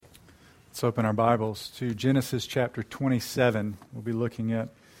Let's open our Bibles to Genesis chapter 27. We'll be looking at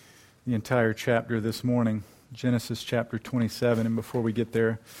the entire chapter this morning. Genesis chapter 27. And before we get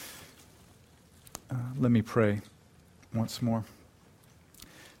there, let me pray once more.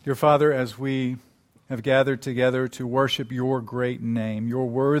 Dear Father, as we have gathered together to worship your great name, your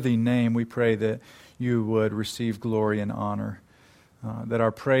worthy name, we pray that you would receive glory and honor, that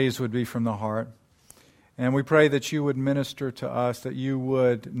our praise would be from the heart. And we pray that you would minister to us, that you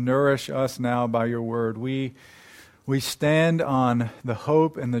would nourish us now by your word. We stand on the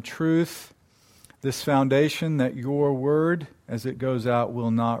hope and the truth, this foundation that your word, as it goes out,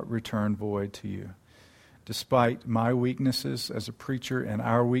 will not return void to you. Despite my weaknesses as a preacher and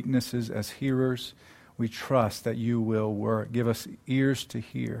our weaknesses as hearers, we trust that you will work. Give us ears to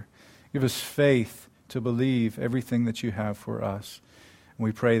hear. Give us faith to believe everything that you have for us. And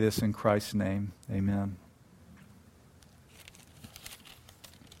we pray this in Christ's name. Amen.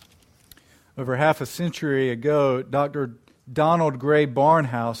 Over half a century ago, Dr. Donald Gray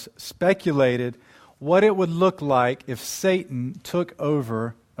Barnhouse speculated what it would look like if Satan took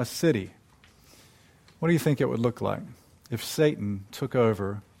over a city. What do you think it would look like if Satan took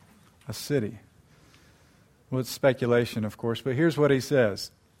over a city? Well, it's speculation, of course, but here's what he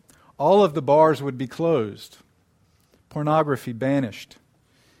says. All of the bars would be closed, pornography banished,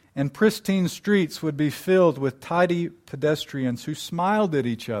 and pristine streets would be filled with tidy pedestrians who smiled at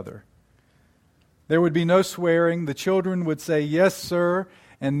each other. There would be no swearing. The children would say, "Yes, sir,"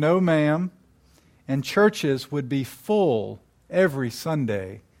 and "No, ma'am." And churches would be full every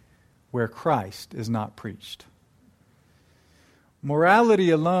Sunday where Christ is not preached. Morality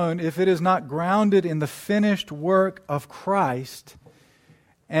alone, if it is not grounded in the finished work of Christ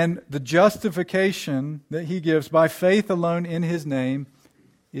and the justification that he gives by faith alone in his name,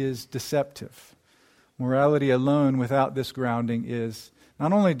 is deceptive. Morality alone without this grounding is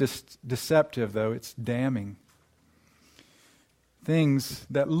not only deceptive, though, it's damning. Things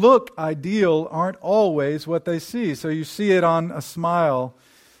that look ideal aren't always what they see. So you see it on a smile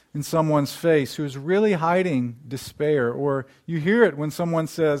in someone's face who's really hiding despair, or you hear it when someone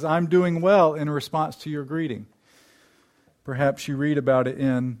says, "I'm doing well," in response to your greeting. Perhaps you read about it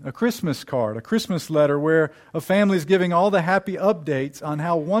in a Christmas card, a Christmas letter where a family's giving all the happy updates on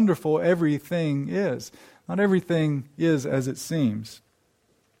how wonderful everything is. Not everything is as it seems.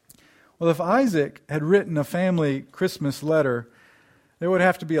 Well, if Isaac had written a family Christmas letter, there would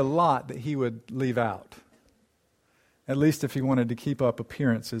have to be a lot that he would leave out. At least if he wanted to keep up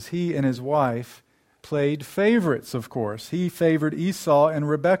appearances. He and his wife played favorites, of course. He favored Esau and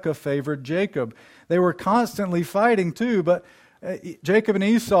Rebekah favored Jacob. They were constantly fighting too, but Jacob and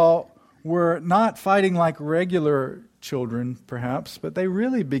Esau were not fighting like regular children, perhaps, but they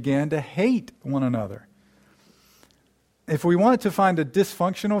really began to hate one another. If we want to find a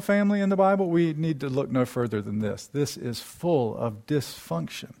dysfunctional family in the Bible, we need to look no further than this. This is full of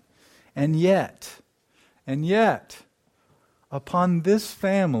dysfunction. And yet, upon this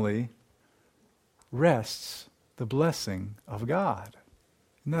family rests the blessing of God.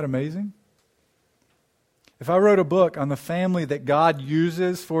 Isn't that amazing? If I wrote a book on the family that God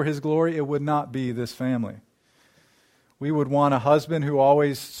uses for his glory, it would not be this family. We would want a husband who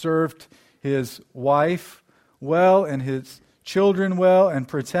always served his wife well and his children well and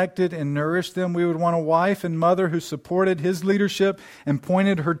protected and nourished them. We would want a wife and mother who supported his leadership and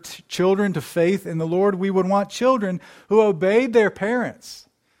pointed her children to faith in the Lord. We would want children who obeyed their parents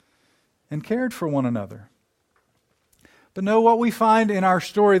and cared for one another. But no, what we find in our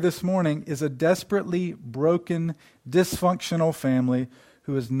story this morning is a desperately broken, dysfunctional family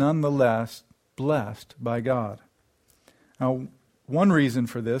who is nonetheless blessed by God. Now, one reason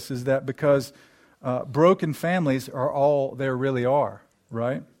for this is that because broken families are all there really are,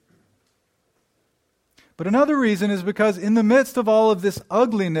 right? But another reason is because in the midst of all of this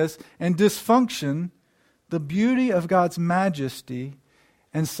ugliness and dysfunction, the beauty of God's majesty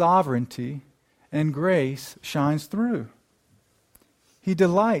and sovereignty and grace shines through. He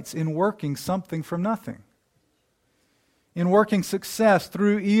delights in working something from nothing, in working success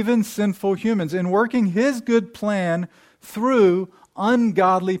through even sinful humans, in working his good plan through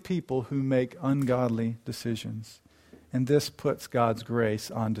ungodly people who make ungodly decisions. And this puts God's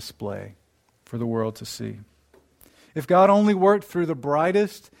grace on display for the world to see. If God only worked through the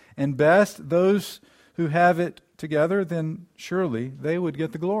brightest and best, those who have it together, then surely they would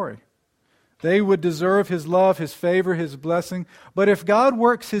get the glory. They would deserve his love, his favor, his blessing. But if God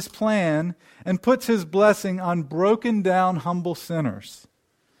works his plan and puts his blessing on broken down, humble sinners,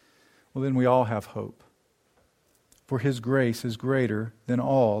 well, then we all have hope. For his grace is greater than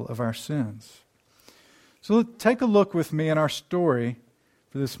all of our sins. So take a look with me in our story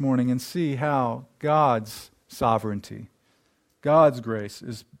for this morning and see how God's sovereignty, God's grace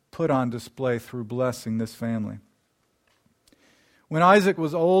is put on display through blessing this family. When Isaac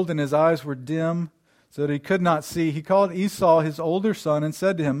was old and his eyes were dim, so that he could not see, he called Esau his older son and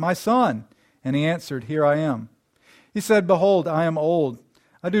said to him, "My son." And he answered, "Here I am." He said, "Behold, I am old.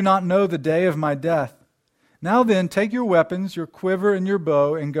 I do not know the day of my death. Now then, take your weapons, your quiver and your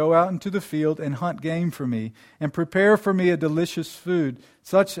bow, and go out into the field and hunt game for me, and prepare for me a delicious food,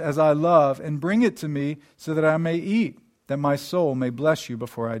 such as I love, and bring it to me so that I may eat, that my soul may bless you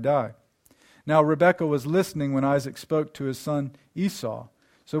before I die." Now Rebekah was listening when Isaac spoke to his son Esau.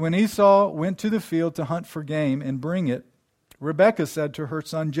 So when Esau went to the field to hunt for game and bring it, Rebekah said to her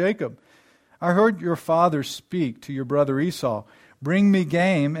son Jacob, "I heard your father speak to your brother Esau. Bring me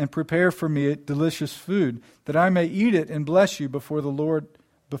game and prepare for me a delicious food, that I may eat it and bless you before the Lord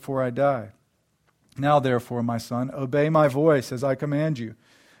before I die. Now therefore, my son, obey my voice as I command you.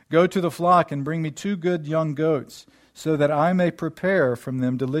 Go to the flock and bring me 2 good young goats, so that I may prepare from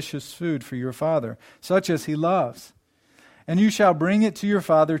them delicious food for your father, such as he loves. And you shall bring it to your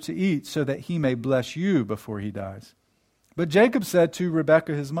father to eat, so that he may bless you before he dies." But Jacob said to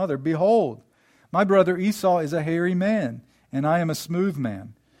Rebekah his mother, "Behold, my brother Esau is a hairy man, and I am a smooth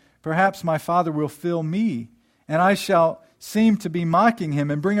man. Perhaps my father will feel me, and I shall seem to be mocking him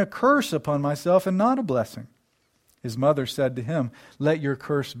and bring a curse upon myself and not a blessing." His mother said to him, "Let your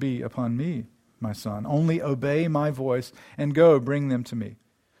curse be upon me, my son. Only obey my voice and go bring them to me."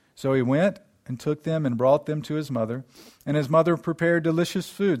 So he went and took them and brought them to his mother, and his mother prepared delicious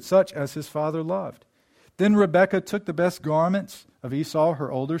food, such as his father loved. Then Rebekah took the best garments of Esau,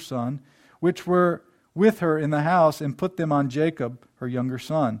 her older son, which were with her in the house, and put them on Jacob, her younger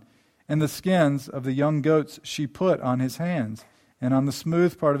son. And the skins of the young goats she put on his hands and on the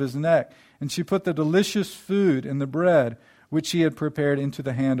smooth part of his neck. And she put the delicious food and the bread which she had prepared into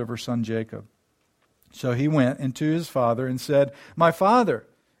the hand of her son Jacob. So he went into his father and said, "My father."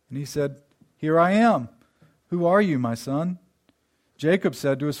 And he said, "Here I am. Who are you, my son?" Jacob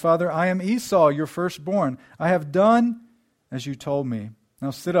said to his father, "I am Esau, your firstborn. I have done as you told me.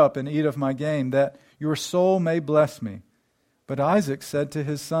 Now sit up and eat of my game, that your soul may bless me." But Isaac said to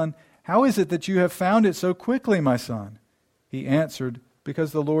his son, "How is it that you have found it so quickly, my son?" He answered,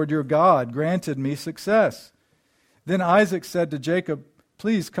 "Because the Lord your God granted me success." Then Isaac said to Jacob,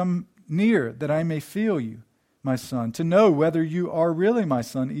 "Please come near, that I may feel you, my son, to know whether you are really my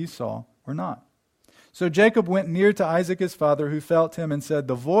son Esau or not." So Jacob went near to Isaac his father, who felt him and said,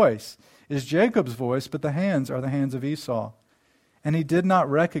 "The voice is Jacob's voice, but the hands are the hands of Esau." And he did not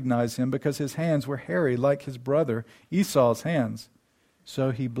recognize him, because his hands were hairy like his brother Esau's hands. So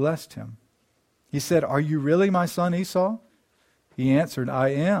he blessed him. He said, "Are you really my son Esau?" He answered, "I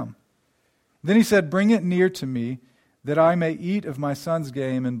am." Then he said, "Bring it near to me, that I may eat of my son's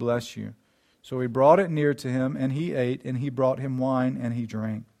game and bless you." So he brought it near to him, and he ate, and he brought him wine, and he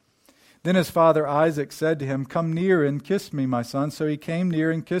drank. Then his father Isaac said to him, "Come near and kiss me, my son." So he came near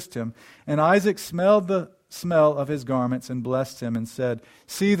and kissed him. And Isaac smelled the smell of his garments and blessed him and said,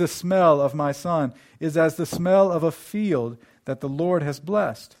 "See, the smell of my son is as the smell of a field that the Lord has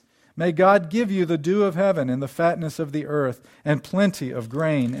blessed. May God give you the dew of heaven and the fatness of the earth and plenty of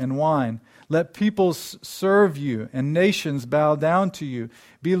grain and wine. Let peoples serve you and nations bow down to you.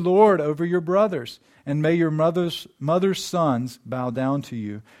 Be Lord over your brothers, and may your mother's sons bow down to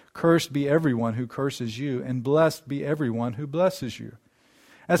you. Cursed be everyone who curses you, and blessed be everyone who blesses you."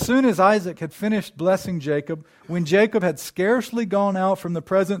 As soon as Isaac had finished blessing Jacob, when Jacob had scarcely gone out from the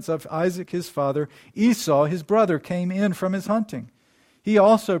presence of Isaac his father, Esau his brother came in from his hunting. He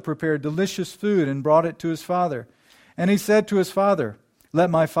also prepared delicious food and brought it to his father. And he said to his father, "Let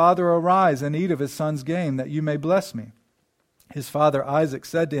my father arise and eat of his son's game, that you may bless me." His father Isaac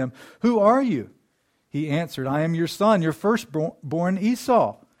said to him, "Who are you?" He answered, "I am your son, your firstborn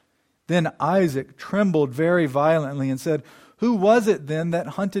Esau." Then Isaac trembled very violently and said, "Who was it then that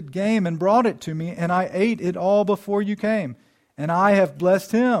hunted game and brought it to me, and I ate it all before you came? And I have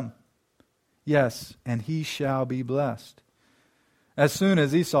blessed him. Yes, and he shall be blessed." As soon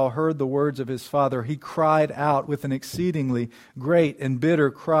as Esau heard the words of his father, he cried out with an exceedingly great and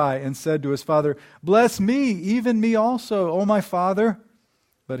bitter cry and said to his father, "Bless me, even me also, O my father."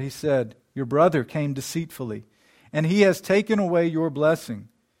 But he said, "Your brother came deceitfully, and he has taken away your blessing."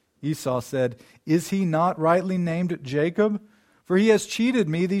 Esau said, "Is he not rightly named Jacob? For he has cheated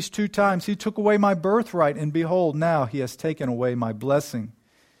me these 2 times. He took away my birthright, and behold, now he has taken away my blessing."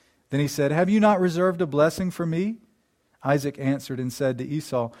 Then he said, "Have you not reserved a blessing for me?" Isaac answered and said to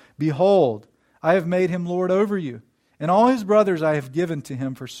Esau, "Behold, I have made him lord over you, And all his brothers I have given to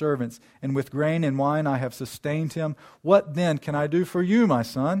him for servants, and with grain and wine I have sustained him. What then can I do for you, my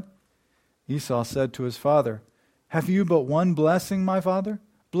son?" Esau said to his father, "Have you but one blessing, my father?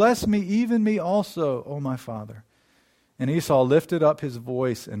 Bless me, even me also, O my father." And Esau lifted up his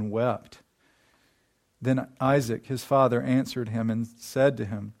voice and wept. Then Isaac, his father, answered him and said to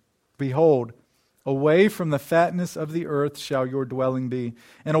him, "Behold, away from the fatness of the earth shall your dwelling be,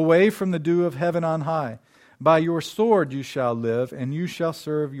 and away from the dew of heaven on high. By your sword you shall live, and you shall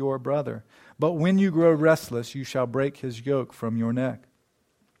serve your brother. But when you grow restless, you shall break his yoke from your neck."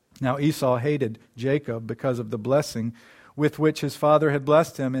 Now Esau hated Jacob because of the blessing with which his father had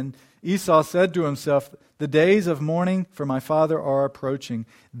blessed him. And Esau said to himself, "The days of mourning for my father are approaching.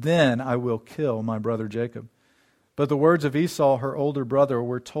 Then I will kill my brother Jacob." But the words of Esau, her older brother,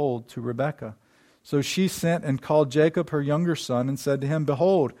 were told to Rebekah. So she sent and called Jacob, her younger son, and said to him,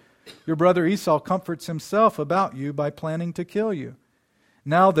 "Behold, your brother Esau comforts himself about you by planning to kill you.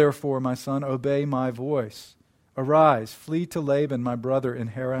 Now therefore, my son, obey my voice. Arise, flee to Laban, my brother, in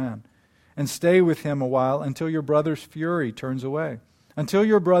Haran, and stay with him a while until your brother's fury turns away, until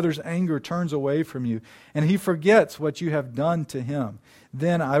your brother's anger turns away from you, and he forgets what you have done to him.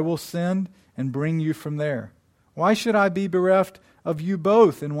 Then I will send and bring you from there. Why should I be bereft of you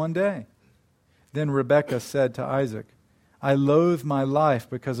both in one day?" Then Rebekah said to Isaac, "I loathe my life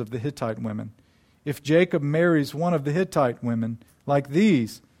because of the Hittite women. If Jacob marries one of the Hittite women, like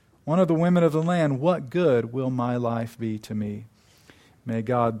these, one of the women of the land, what good will my life be to me?" May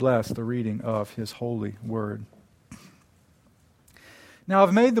God bless the reading of His holy word. Now,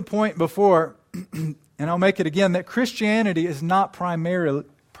 I've made the point before, and I'll make it again, that Christianity is not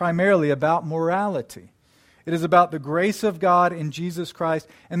primarily about morality. It is about the grace of God in Jesus Christ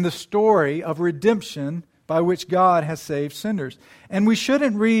and the story of redemption by which God has saved sinners. And we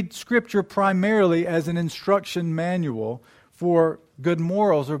shouldn't read Scripture primarily as an instruction manual for good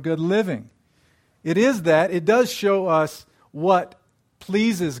morals or good living. It is that. It does show us what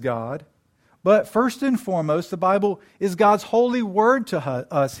pleases God. But first and foremost, the Bible is God's holy word to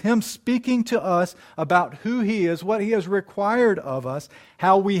us, Him speaking to us about who He is, what He has required of us,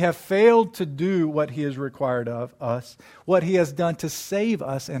 how we have failed to do what He has required of us, what He has done to save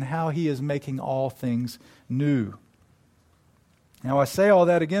us, and how He is making all things new. Now, I say all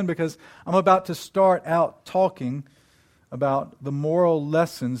that again because I'm about to start out talking about the moral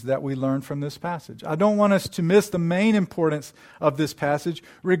lessons that we learn from this passage. I don't want us to miss the main importance of this passage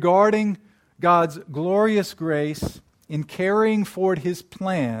regarding God's glorious grace in carrying forward His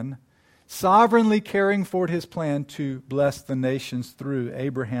plan, sovereignly carrying forward His plan to bless the nations through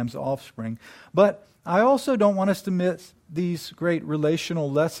Abraham's offspring. But I also don't want us to miss these great relational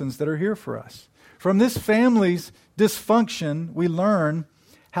lessons that are here for us. From this family's dysfunction, we learn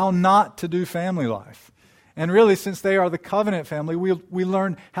how not to do family life. And really, since they are the covenant family, we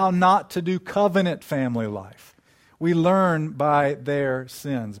learn how not to do covenant family life. We learn by their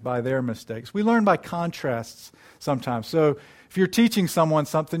sins, by their mistakes. We learn by contrasts sometimes. So if you're teaching someone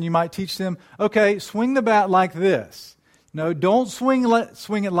something, you might teach them, okay, swing the bat like this. No, don't swing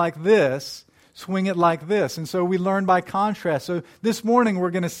it like this. Swing it like this. And so we learn by contrast. So this morning we're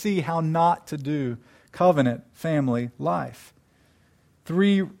going to see how not to do covenant family life.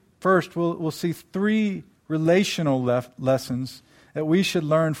 First, we'll see three relational lessons that we should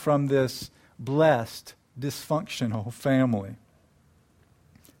learn from this blessed dysfunctional family.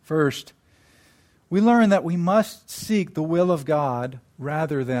 First, we learn that we must seek the will of God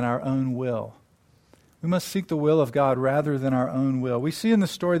rather than our own will. We must seek the will of God rather than our own will. We see in the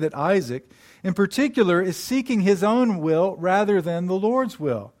story that Isaac, in particular, is seeking his own will rather than the Lord's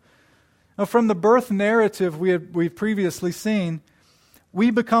will. Now, from the birth narrative we've previously seen,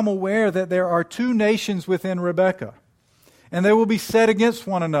 we become aware that there are two nations within Rebekah, and they will be set against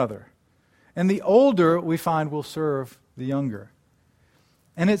one another. And the older, we find, will serve the younger.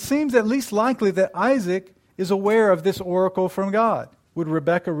 And it seems at least likely that Isaac is aware of this oracle from God. Would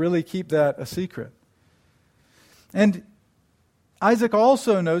Rebekah really keep that a secret? And Isaac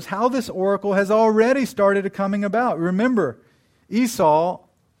also knows how this oracle has already started coming about. Remember, Esau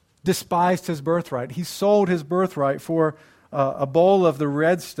despised his birthright. He sold his birthright for a bowl of the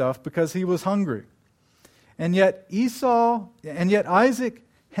red stuff because he was hungry. And yet Isaac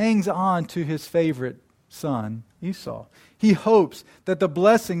hangs on to his favorite son, Esau. He hopes that the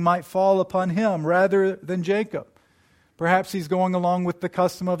blessing might fall upon him rather than Jacob. Perhaps he's going along with the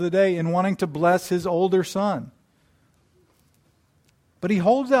custom of the day in wanting to bless his older son. But he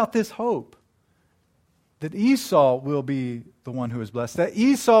holds out this hope that Esau will be the one who is blessed, that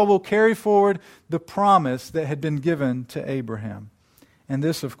Esau will carry forward the promise that had been given to Abraham. And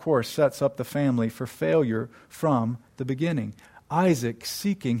this, of course, sets up the family for failure from the beginning. Isaac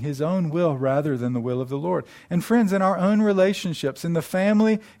seeking his own will rather than the will of the Lord. And friends, in our own relationships, in the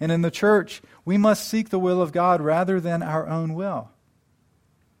family and in the church, we must seek the will of God rather than our own will.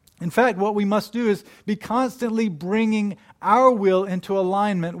 In fact, what we must do is be constantly bringing our will into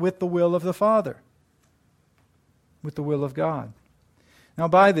alignment with the will of the Father, with the will of God. Now,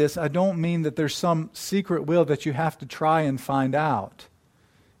 by this, I don't mean that there's some secret will that you have to try and find out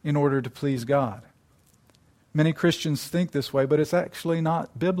in order to please God. Many Christians think this way, but it's actually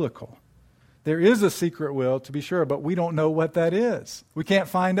not biblical. There is a secret will, to be sure, but we don't know what that is. We can't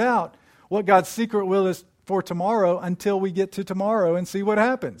find out what God's secret will is for tomorrow until we get to tomorrow and see what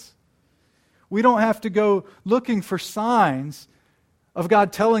happens. We don't have to go looking for signs of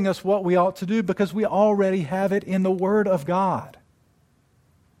God telling us what we ought to do because we already have it in the Word of God.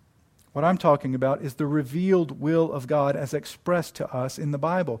 What I'm talking about is the revealed will of God as expressed to us in the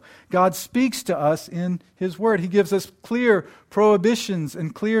Bible. God speaks to us in His Word. He gives us clear prohibitions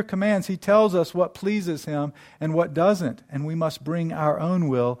and clear commands. He tells us what pleases Him and what doesn't, and we must bring our own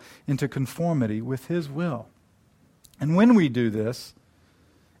will into conformity with His will. And when we do this,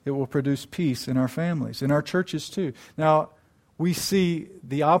 it will produce peace in our families, in our churches too. Now, we see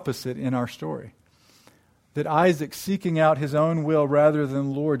the opposite in our story. That Isaac seeking out his own will rather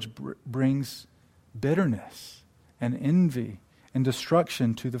than the Lord's brings bitterness and envy and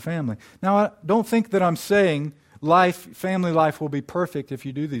destruction to the family. Now, I don't think that I'm saying family life will be perfect if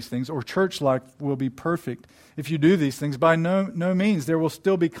you do these things, or church life will be perfect if you do these things. By no means. There will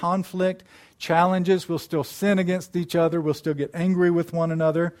still be conflict, challenges. We'll still sin against each other. We'll still get angry with one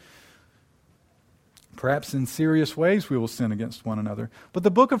another. Perhaps in serious ways we will sin against one another. But the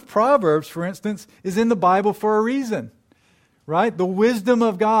book of Proverbs, for instance, is in the Bible for a reason. Right? The wisdom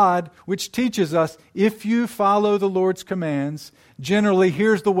of God, which teaches us, if you follow the Lord's commands, generally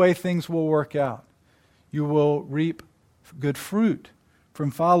here's the way things will work out. You will reap good fruit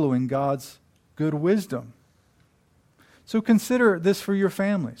from following God's good wisdom. So consider this for your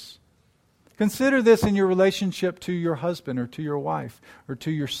families. Consider this in your relationship to your husband or to your wife or to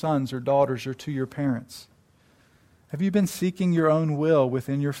your sons or daughters or to your parents. Have you been seeking your own will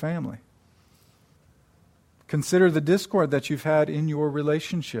within your family? Consider the discord that you've had in your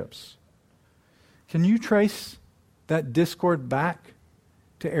relationships. Can you trace that discord back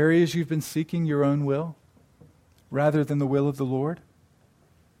to areas you've been seeking your own will rather than the will of the Lord?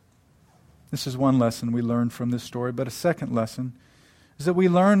 This is one lesson we learn from this story, but a second lesson is that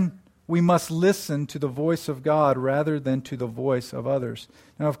we must listen to the voice of God rather than to the voice of others.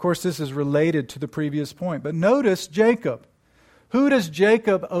 Now, of course, this is related to the previous point, but notice Jacob. Who does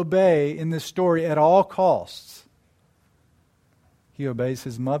Jacob obey in this story at all costs? He obeys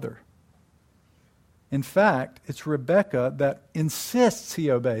his mother. In fact, it's Rebekah that insists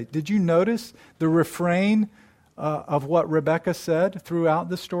he obey. Did you notice the refrain of what Rebekah said throughout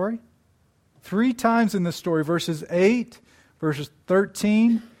the story? 3 times in the story, verses 8, verses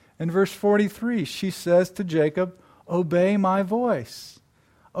 13, and verse 43, she says to Jacob, obey my voice.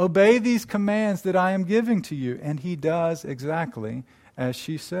 Obey these commands that I am giving to you. And he does exactly as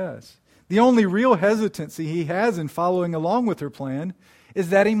she says. The only real hesitancy he has in following along with her plan is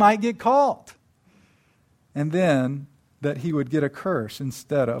that he might get caught. And then that he would get a curse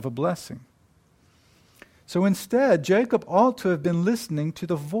instead of a blessing. So instead, Jacob ought to have been listening to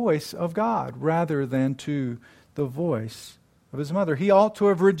the voice of God rather than to the voice of his mother. He ought to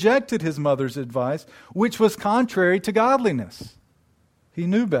have rejected his mother's advice, which was contrary to godliness. He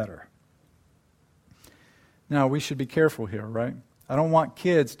knew better. Now, we should be careful here, right? I don't want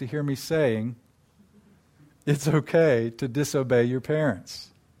kids to hear me saying it's okay to disobey your parents.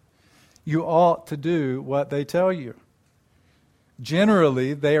 You ought to do what they tell you.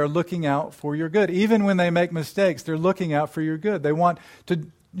 Generally, they are looking out for your good. Even when they make mistakes, they're looking out for your good. They want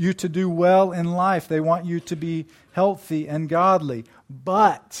you to do well in life. They want you to be healthy and godly.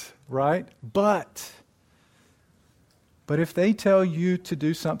 But if they tell you to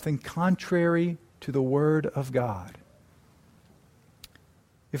do something contrary to the Word of God,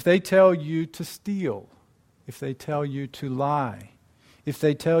 if they tell you to steal, if they tell you to lie, if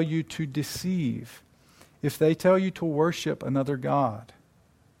they tell you to deceive, if they tell you to worship another god,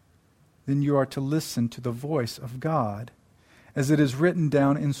 then you are to listen to the voice of God as it is written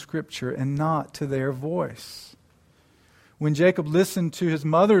down in Scripture and not to their voice. When Jacob listened to his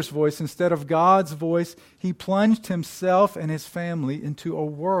mother's voice instead of God's voice, he plunged himself and his family into a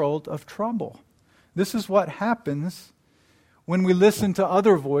world of trouble. This is what happens when we listen to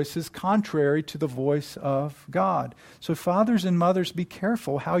other voices contrary to the voice of God. So fathers and mothers, be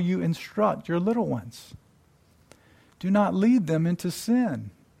careful how you instruct your little ones. do not lead them into sin.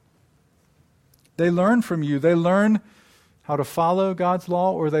 They learn from you. They learn how to follow God's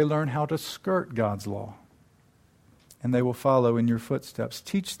law, or they learn how to skirt God's law. And they will follow in your footsteps.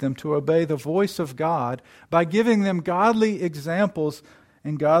 Teach them to obey the voice of God by giving them godly examples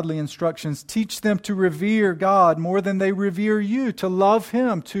and godly instructions. Teach them to revere God more than they revere you, to love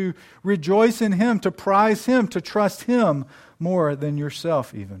Him, to rejoice in Him, to prize Him, to trust Him more than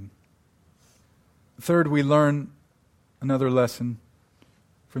yourself even. Third, we learn another lesson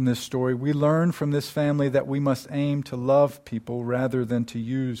from this story. We learn from this family that we must aim to love people rather than to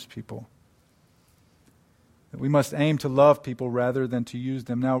use people. That we must aim to love people rather than to use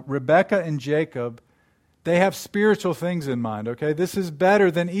them. Now, Rebekah and Jacob, they have spiritual things in mind, okay? This is better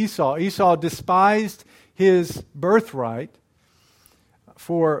than Esau. Esau despised his birthright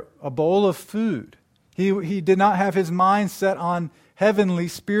for a bowl of food. He did not have his mind set on heavenly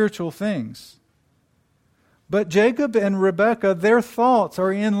spiritual things. But Jacob and Rebekah, their thoughts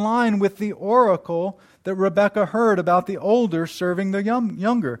are in line with the oracle that Rebekah heard about the older serving the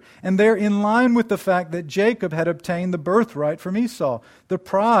younger. And they're in line with the fact that Jacob had obtained the birthright from Esau. They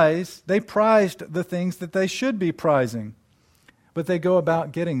prized the things that they should be prizing, but they go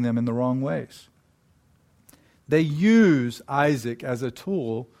about getting them in the wrong ways. They use Isaac as a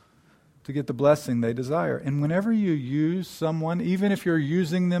tool to get the blessing they desire. And whenever you use someone, even if you're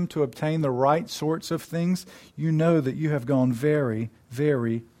using them to obtain the right sorts of things, you know that you have gone very,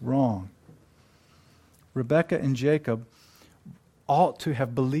 very wrong. Rebekah and Jacob ought to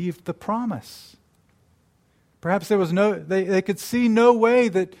have believed the promise. Perhaps there was they could see no way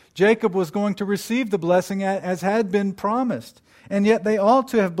that Jacob was going to receive the blessing as had been promised. And yet they ought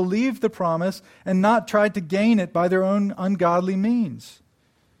to have believed the promise and not tried to gain it by their own ungodly means.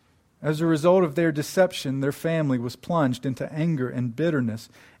 As a result of their deception, their family was plunged into anger and bitterness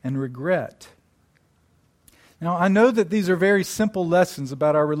and regret. Now, I know that these are very simple lessons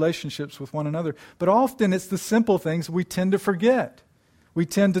about our relationships with one another, but often it's the simple things we tend to forget. We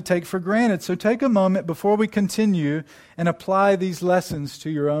tend to take for granted. So take a moment before we continue and apply these lessons to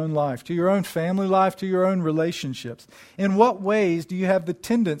your own life, to your own family life, to your own relationships. In what ways do you have the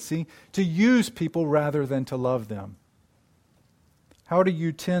tendency to use people rather than to love them? How do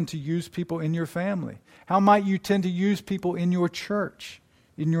you tend to use people in your family? How might you tend to use people in your church,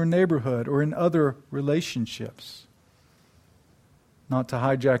 in your neighborhood, or in other relationships? Not to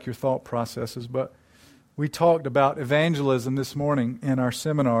hijack your thought processes, but we talked about evangelism this morning in our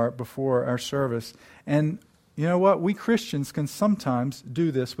seminar before our service. And you know what? We Christians can sometimes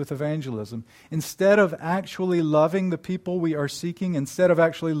do this with evangelism. Instead of actually loving the people we are seeking, instead of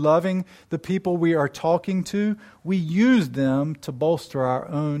actually loving the people we are talking to, we use them to bolster our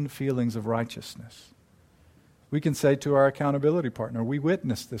own feelings of righteousness. We can say to our accountability partner, we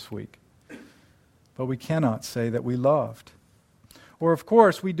witnessed this week, but we cannot say that we loved. Or, of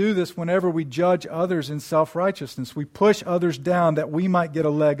course, we do this whenever we judge others in self-righteousness. We push others down that we might get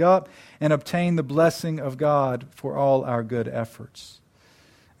a leg up and obtain the blessing of God for all our good efforts.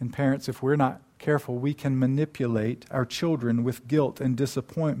 And parents, if we're not careful, we can manipulate our children with guilt and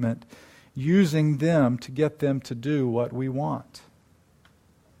disappointment, using them to get them to do what we want.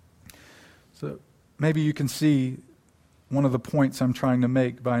 So maybe you can see one of the points I'm trying to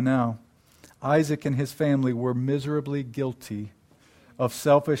make by now. Isaac and his family were miserably guilty of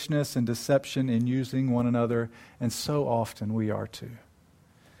selfishness and deception in using one another, and so often we are too.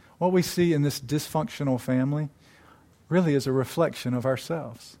 What we see in this dysfunctional family really is a reflection of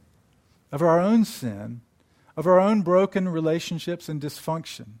ourselves, of our own sin, of our own broken relationships and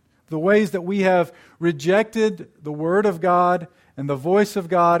dysfunction, the ways that we have rejected the Word of God and the voice of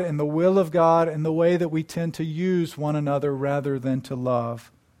God and the will of God, and the way that we tend to use one another rather than to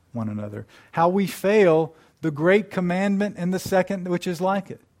love one another. How we fail the great commandment and the second which is like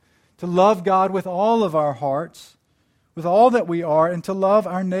it. To love God with all of our hearts, with all that we are, and to love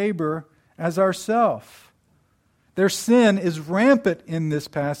our neighbor as ourself. Their sin is rampant in this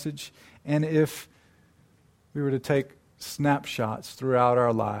passage, and if we were to take snapshots throughout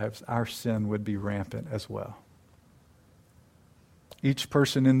our lives, our sin would be rampant as well. Each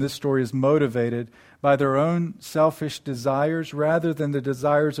person in this story is motivated by their own selfish desires rather than the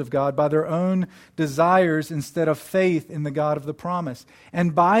desires of God, by their own desires instead of faith in the God of the promise.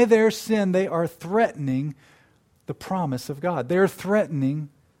 And by their sin, they are threatening the promise of God. They're threatening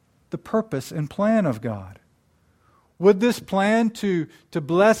the purpose and plan of God. Would this plan to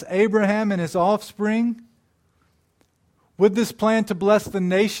bless Abraham and his offspring, would this plan to bless the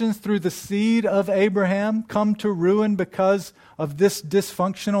nations through the seed of Abraham come to ruin because of this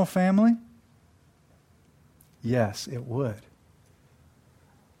dysfunctional family? Yes, it would.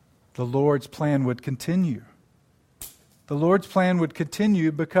 The Lord's plan would continue. The Lord's plan would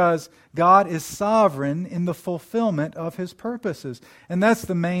continue because God is sovereign in the fulfillment of His purposes. And that's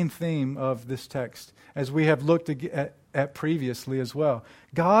the main theme of this text, as we have looked at previously as well.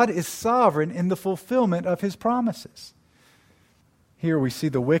 God is sovereign in the fulfillment of His promises. Here we see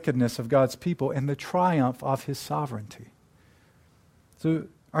the wickedness of God's people and the triumph of His sovereignty. So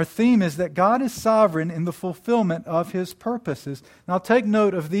our theme is that God is sovereign in the fulfillment of His purposes. Now take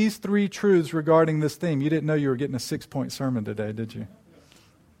note of these three truths regarding this theme. You didn't know you were getting a 6-point sermon today, did you?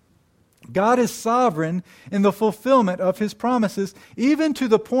 God is sovereign in the fulfillment of His promises, even to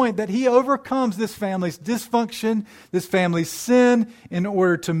the point that He overcomes this family's dysfunction, this family's sin, in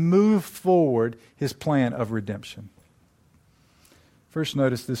order to move forward His plan of redemption. First,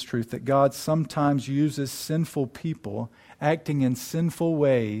 notice this truth, that God sometimes uses sinful people acting in sinful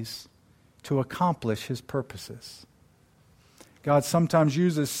ways to accomplish His purposes. God sometimes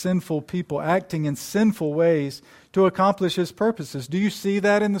uses sinful people acting in sinful ways to accomplish His purposes. Do you see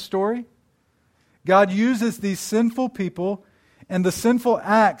that in the story? God uses these sinful people and the sinful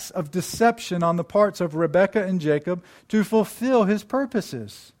acts of deception on the parts of Rebekah and Jacob to fulfill His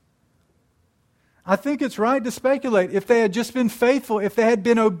purposes. I think it's right to speculate, if they had just been faithful, if they had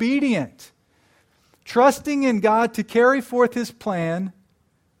been obedient, trusting in God to carry forth His plan,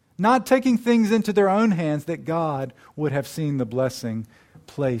 not taking things into their own hands, that God would have seen the blessing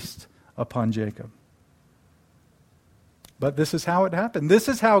placed upon Jacob. But this is how it happened. This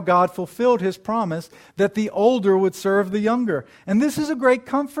is how God fulfilled His promise that the older would serve the younger. And this is a great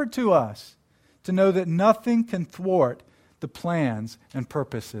comfort to us, to know that nothing can thwart the plans and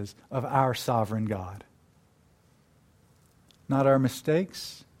purposes of our sovereign God. Not our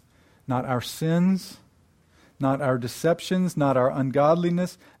mistakes, not our sins, not our deceptions, not our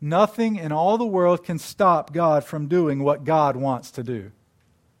ungodliness. Nothing in all the world can stop God from doing what God wants to do.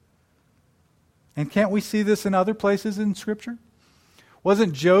 And can't we see this in other places in Scripture?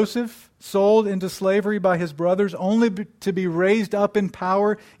 Wasn't Joseph sold into slavery by his brothers only to be raised up in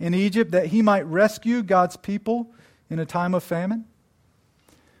power in Egypt that he might rescue God's people in a time of famine?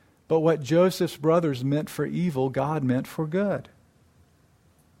 But what Joseph's brothers meant for evil, God meant for good.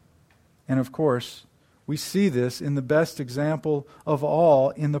 And of course, we see this in the best example of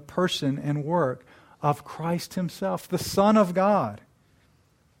all in the person and work of Christ Himself, the Son of God.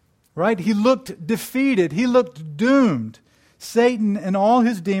 Right? He looked defeated. He looked doomed. Satan and all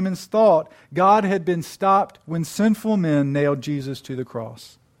his demons thought God had been stopped when sinful men nailed Jesus to the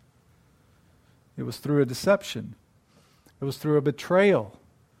cross. It was through a deception. It was through a betrayal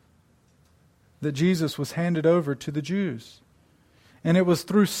that Jesus was handed over to the Jews. And it was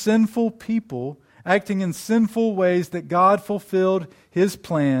through sinful people acting in sinful ways that God fulfilled His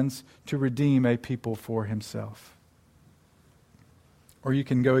plans to redeem a people for Himself. Or you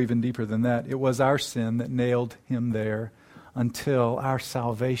can go even deeper than that. It was our sin that nailed Him there until our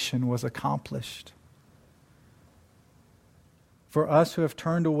salvation was accomplished. For us who have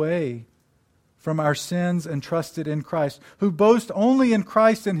turned away from our sins and trusted in Christ, who boast only in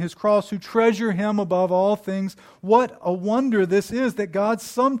Christ and His cross, who treasure Him above all things, what a wonder this is that God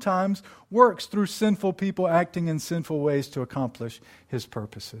sometimes works through sinful people acting in sinful ways to accomplish His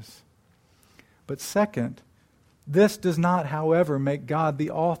purposes. But second, this does not, however, make God the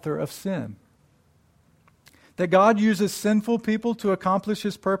author of sin. That God uses sinful people to accomplish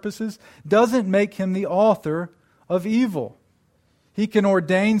His purposes doesn't make Him the author of evil. He can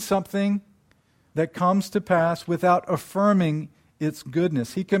ordain something that comes to pass without affirming its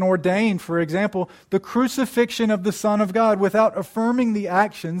goodness. He can ordain, for example, the crucifixion of the Son of God without affirming the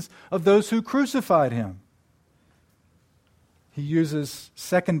actions of those who crucified Him. He uses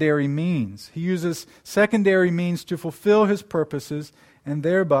secondary means. He uses secondary means to fulfill His purposes, and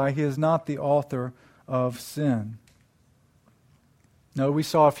thereby He is not the author of sin. No, we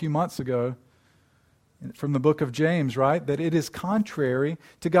saw a few months ago from the book of James, right, that it is contrary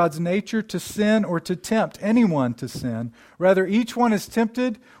to God's nature to sin or to tempt anyone to sin. Rather, each one is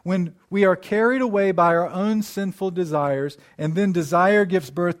tempted when we are carried away by our own sinful desires, and then desire gives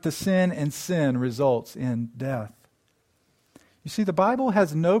birth to sin, and sin results in death. You see, the Bible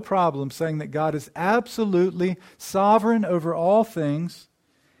has no problem saying that God is absolutely sovereign over all things,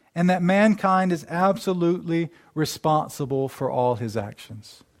 and that mankind is absolutely responsible for all his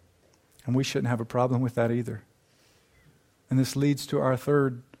actions. And we shouldn't have a problem with that either. And this leads to our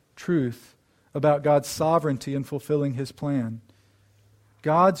third truth about God's sovereignty in fulfilling His plan.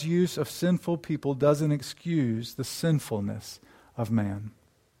 God's use of sinful people doesn't excuse the sinfulness of man.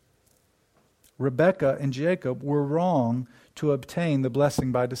 Rebekah and Jacob were wrong to obtain the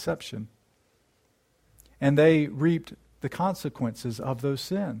blessing by deception. And they reaped the consequences of those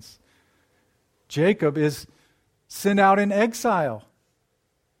sins. Jacob is sent out in exile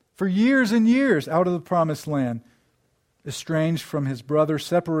for years and years out of the promised land, estranged from his brother,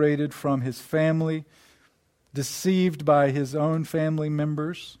 separated from his family, deceived by his own family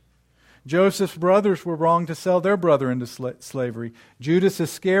members. Joseph's brothers were wrong to sell their brother into slavery. Judas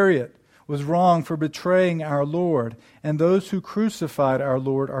Iscariot was wrong for betraying our Lord, and those who crucified our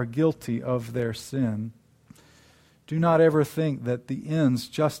Lord are guilty of their sin. Do not ever think that the ends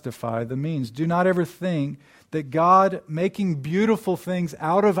justify the means. Do not ever think that God making beautiful things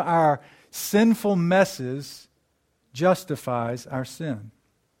out of our sinful messes justifies our sin.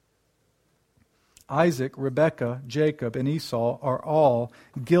 Isaac, Rebekah, Jacob, and Esau are all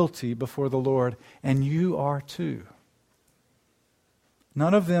guilty before the Lord, and you are too.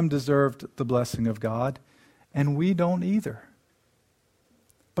 None of them deserved the blessing of God, and we don't either.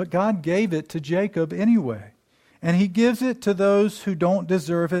 But God gave it to Jacob anyway, and He gives it to those who don't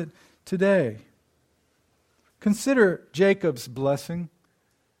deserve it today. Consider Jacob's blessing.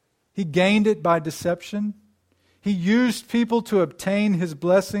 He gained it by deception. He used people to obtain his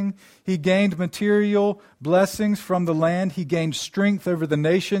blessing. He gained material blessings from the land. He gained strength over the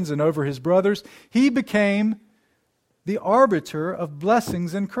nations and over his brothers. He became the arbiter of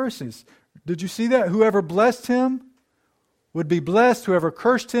blessings and curses. Did you see that? Whoever blessed him would be blessed. Whoever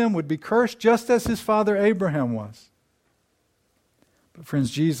cursed him would be cursed, just as his father Abraham was. But friends,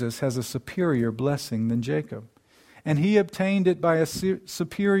 Jesus has a superior blessing than Jacob, and he obtained it by a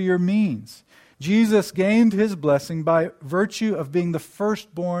superior means. Jesus gained his blessing by virtue of being the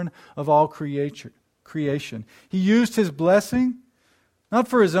firstborn of all creation. He used his blessing not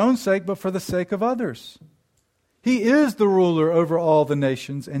for his own sake, but for the sake of others. He is the ruler over all the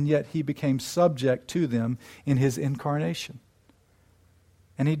nations, and yet he became subject to them in his incarnation.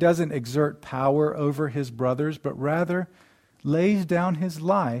 And he doesn't exert power over his brothers, but rather lays down his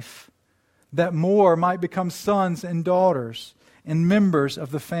life that more might become sons and daughters and members of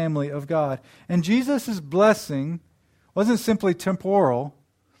the family of God. And Jesus' blessing wasn't simply temporal.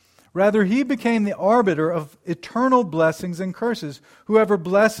 Rather, he became the arbiter of eternal blessings and curses. Whoever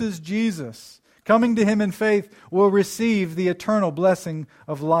blesses Jesus, coming to him in faith, will receive the eternal blessing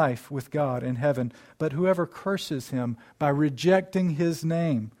of life with God in heaven. But whoever curses him by rejecting his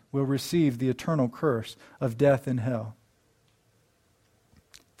name will receive the eternal curse of death and hell.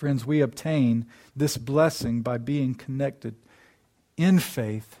 Friends, we obtain this blessing by being connected in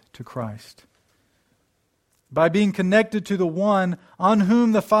faith to Christ. By being connected to the one on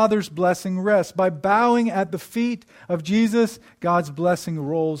whom the Father's blessing rests. By bowing at the feet of Jesus, God's blessing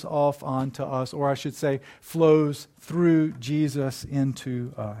rolls off onto us, or I should say, flows through Jesus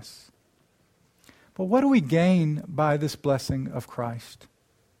into us. But what do we gain by this blessing of Christ?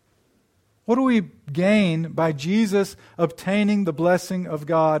 What do we gain by Jesus obtaining the blessing of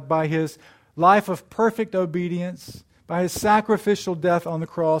God, by his life of perfect obedience, by his sacrificial death on the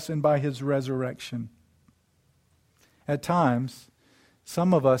cross, and by his resurrection? At times,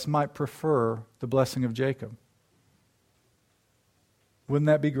 some of us might prefer the blessing of Jacob. Wouldn't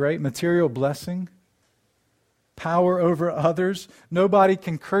that be great? Material blessing, power over others. Nobody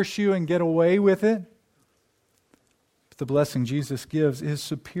can curse you and get away with it. But the blessing Jesus gives is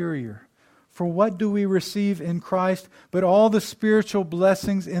superior. For what do we receive in Christ but all the spiritual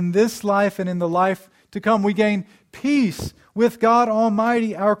blessings in this life and in the life to come? We gain peace with God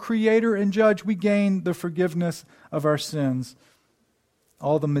Almighty, our Creator and Judge. We gain the forgiveness of our sins.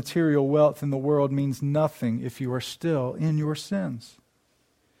 All the material wealth in the world means nothing if you are still in your sins.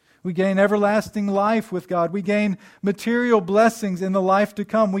 We gain everlasting life with God. We gain material blessings in the life to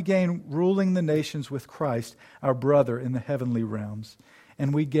come. We gain ruling the nations with Christ, our brother in the heavenly realms.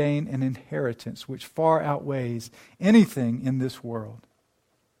 And we gain an inheritance which far outweighs anything in this world.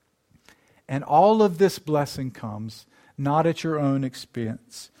 And all of this blessing comes not at your own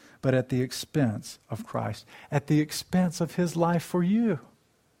expense, but at the expense of Christ, at the expense of his life for you.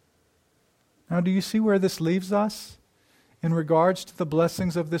 Now, do you see where this leaves us in regards to the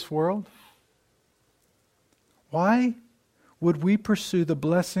blessings of this world? Why would we pursue the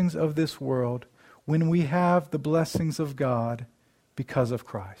blessings of this world when we have the blessings of God because of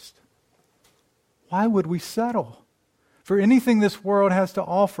Christ? Why would we settle for anything this world has to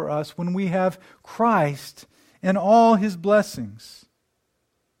offer us when we have Christ and all his blessings?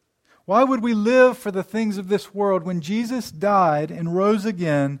 Why would we live for the things of this world when Jesus died and rose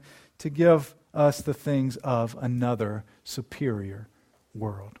again to give us the things of another superior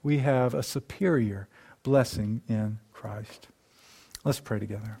world? We have a superior blessing in Christ. Let's pray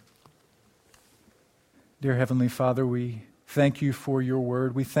together. Dear Heavenly Father, we thank you for your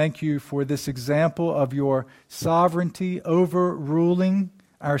word. We thank you for this example of your sovereignty overruling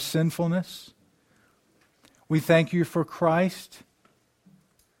our sinfulness. We thank you for Christ,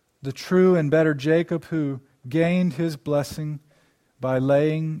 the true and better Jacob who gained his blessing by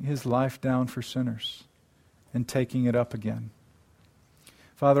laying his life down for sinners and taking it up again.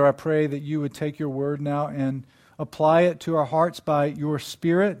 Father, I pray that you would take your word now and apply it to our hearts by your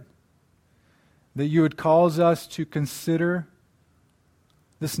Spirit, that you would cause us to consider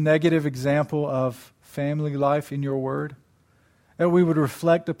this negative example of family life in your word, that we would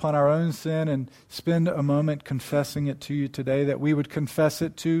reflect upon our own sin and spend a moment confessing it to you today, that we would confess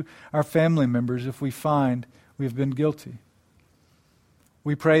it to our family members if we find we have been guilty.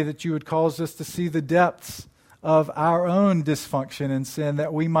 We pray that you would cause us to see the depths of our own dysfunction and sin,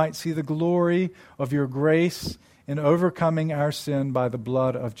 that we might see the glory of your grace in overcoming our sin by the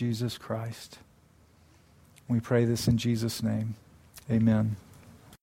blood of Jesus Christ. We pray this in Jesus' name. Amen.